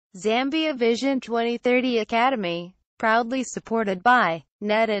Zambia Vision 2030 Academy, proudly supported by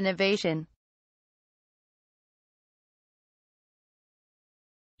Net Innovation.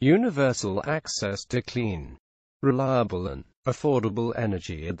 Universal access to clean, reliable and affordable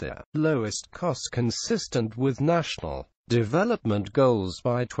energy at the lowest cost consistent with national development goals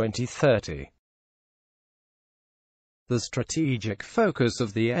by 2030. The strategic focus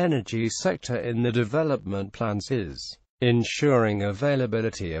of the energy sector in the development plans is ensuring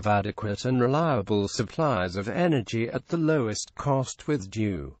availability of adequate and reliable supplies of energy at the lowest cost with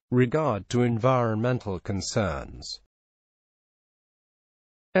due regard to environmental concerns.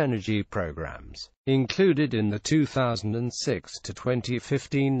 Energy programs included in the 2006 to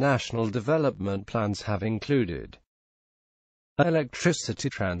 2015 National Development Plans have included electricity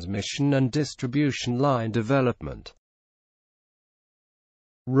transmission and distribution line development,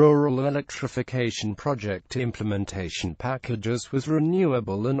 rural electrification project implementation packages with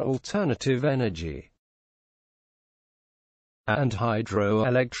renewable and alternative energy, and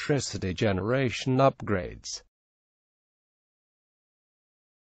hydroelectricity generation upgrades.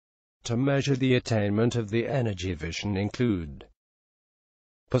 To measure the attainment of the energy vision include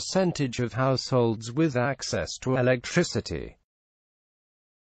percentage of households with access to electricity,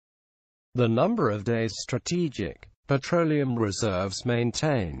 the number of days strategic petroleum reserves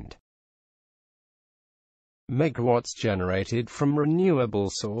maintained, megawatts generated from renewable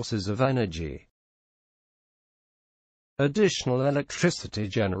sources of energy, additional electricity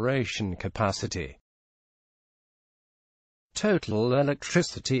generation capacity. Total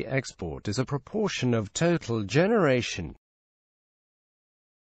electricity export is a proportion of total generation.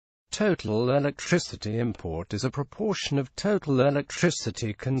 Total electricity import is a proportion of total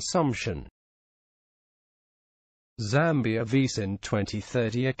electricity consumption. Zambia Vision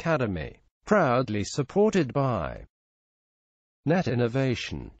 2030 Academy, proudly supported by Net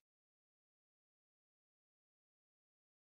Innovation.